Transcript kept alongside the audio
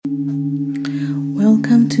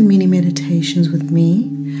Welcome to Mini Meditations with me.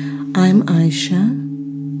 I'm Aisha,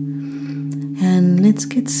 and let's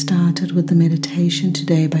get started with the meditation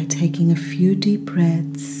today by taking a few deep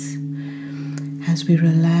breaths as we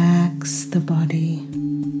relax the body.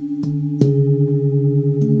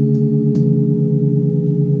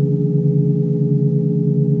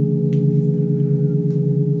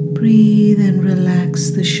 Breathe and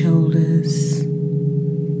relax the shoulders.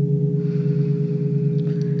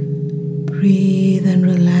 Breathe and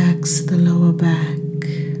relax the lower back.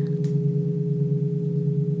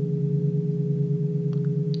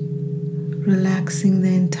 Relaxing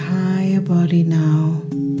the entire body now.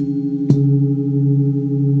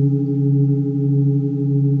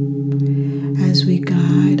 As we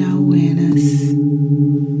guide our awareness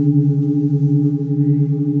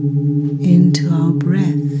into our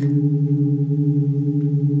breath,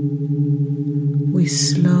 we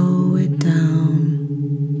slow it down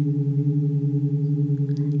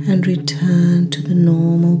and return to the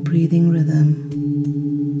normal breathing rhythm.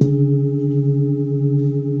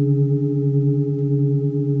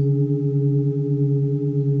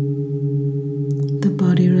 The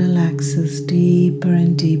body relaxes deeper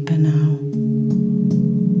and deeper now.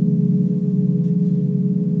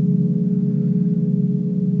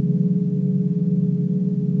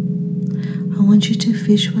 I want you to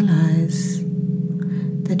visualize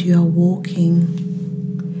that you are walking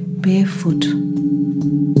barefoot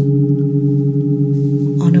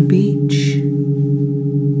on a beach.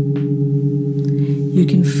 You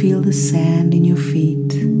can feel the sand in your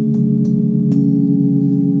feet,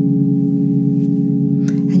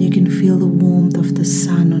 and you can feel the warmth of the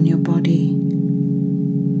sun on your body.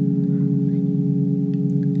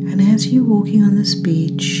 And as you're walking on this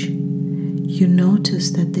beach, you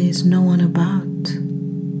notice that there's no one about.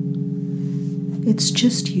 It's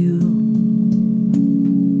just you.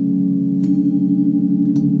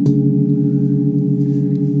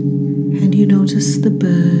 And you notice the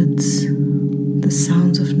birds, the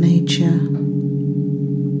sounds of nature,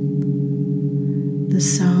 the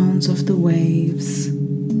sounds of the waves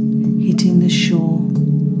hitting the shore.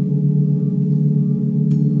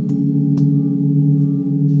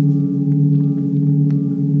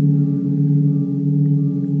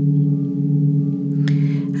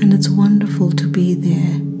 And it's wonderful to be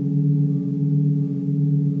there.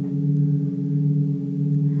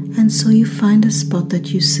 And so you find a spot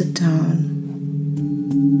that you sit down.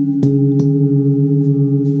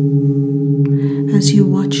 As you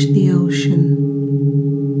watch the ocean,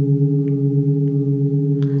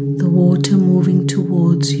 the water moving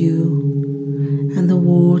towards you and the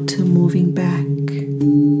water moving back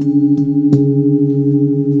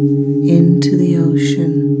into the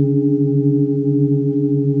ocean.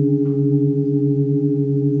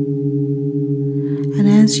 And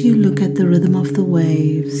as you look at the rhythm of the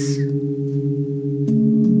waves,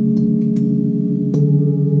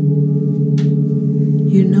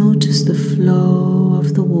 you notice the flow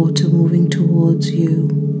of the water moving towards you,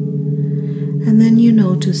 and then you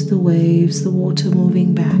notice the waves, the water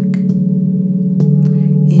moving back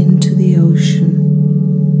into the ocean.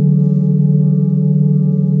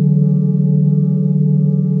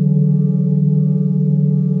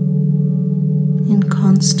 In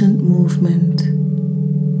constant movement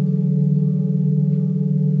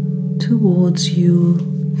towards you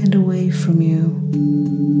and away from you.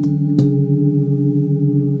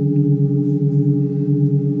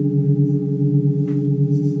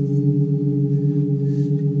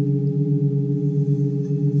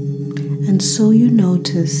 And so you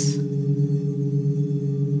notice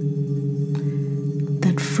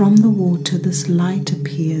that from the water this light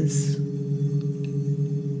appears.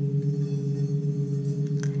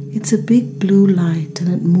 It's a big blue light and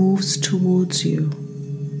it moves towards you.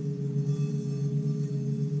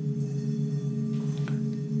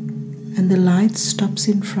 And the light stops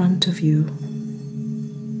in front of you.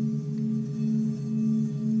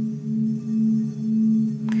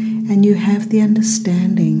 And you have the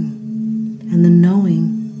understanding and the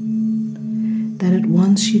knowing that it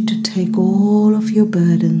wants you to take all of your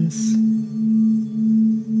burdens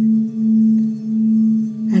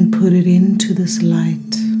and put it into this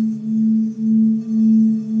light.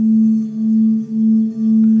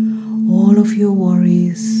 All of your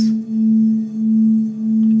worries,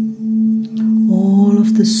 all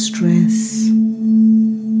of the stress,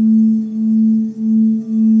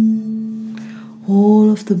 all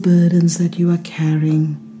of the burdens that you are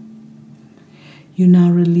carrying, you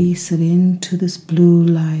now release it into this blue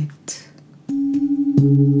light.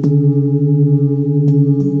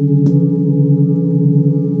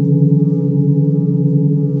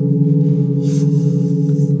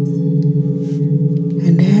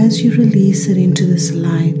 as you release it into this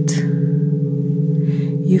light,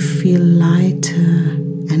 you feel lighter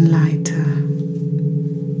and lighter.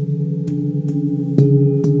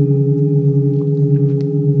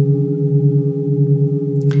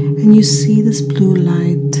 And you see this blue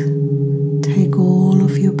light take all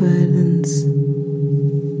of your burdens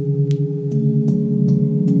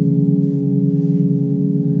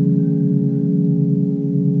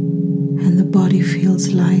and the body feels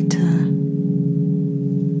lighter.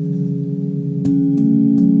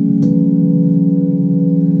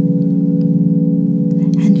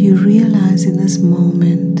 And you realize in this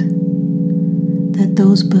moment that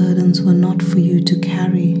those burdens were not for you to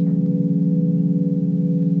carry.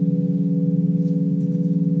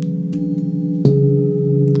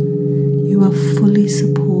 You are fully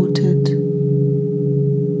supported,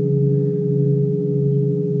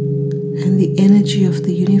 and the energy of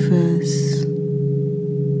the universe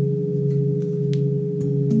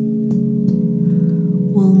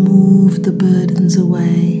will move the burdens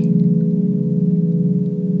away.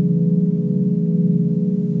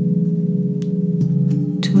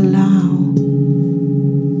 To allow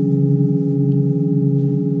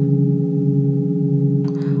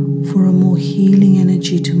for a more healing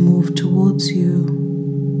energy to move towards you.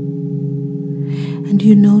 And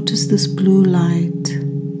you notice this blue light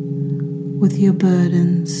with your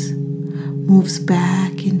burdens moves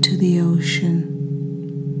back into the ocean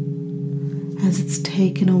as it's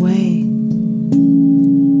taken away.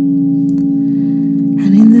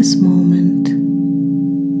 And in this moment,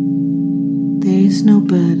 there is no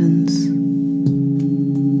burdens.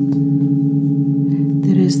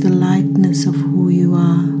 There is the lightness of who you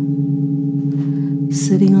are,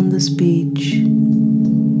 sitting on this beach,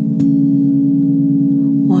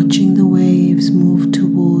 watching the waves move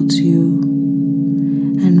towards you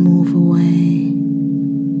and move away.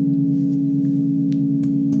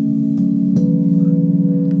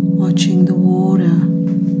 Watching the water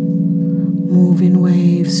move in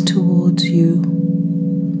waves towards you,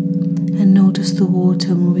 and notice the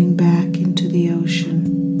water moving back into the ocean.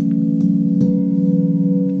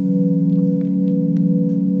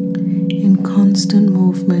 In constant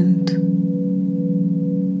movement.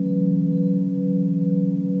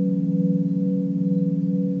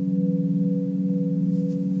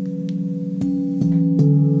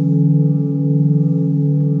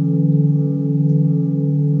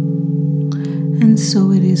 And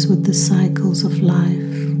so it is with the cycles of life.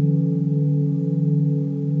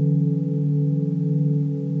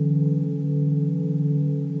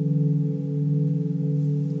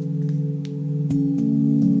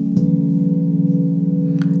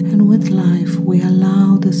 And with life, we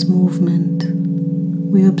allow this movement,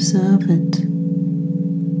 we observe it.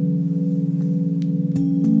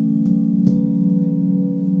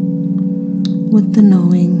 With the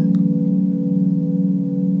knowing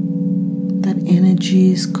that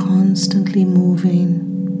energy is constantly moving,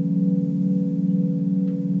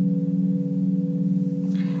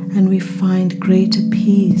 and we find greater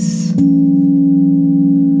peace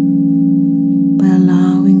by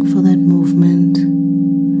allowing for that movement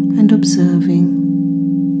and observing,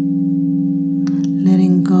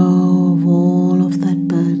 letting go of all of that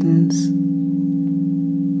burdens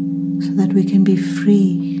so that we can be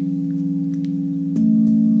free.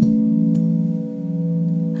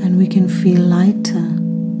 And we can feel lighter,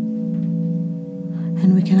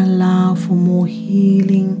 and we can allow for more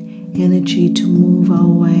healing energy to move our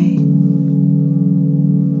way.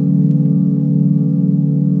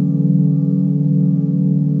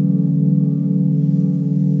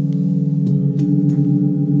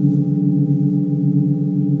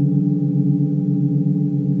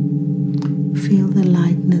 Feel the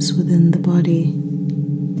lightness within the body.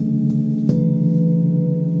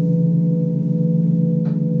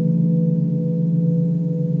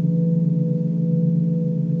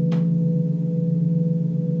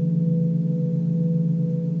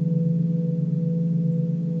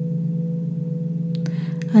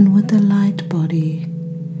 And with a light body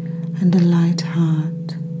and a light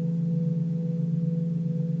heart,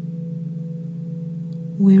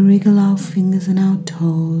 we wriggle our fingers and our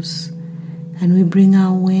toes, and we bring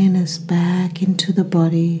our awareness back into the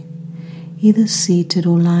body, either seated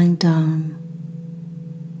or lying down.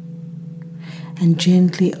 And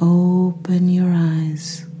gently open your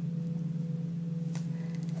eyes.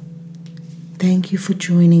 Thank you for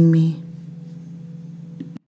joining me.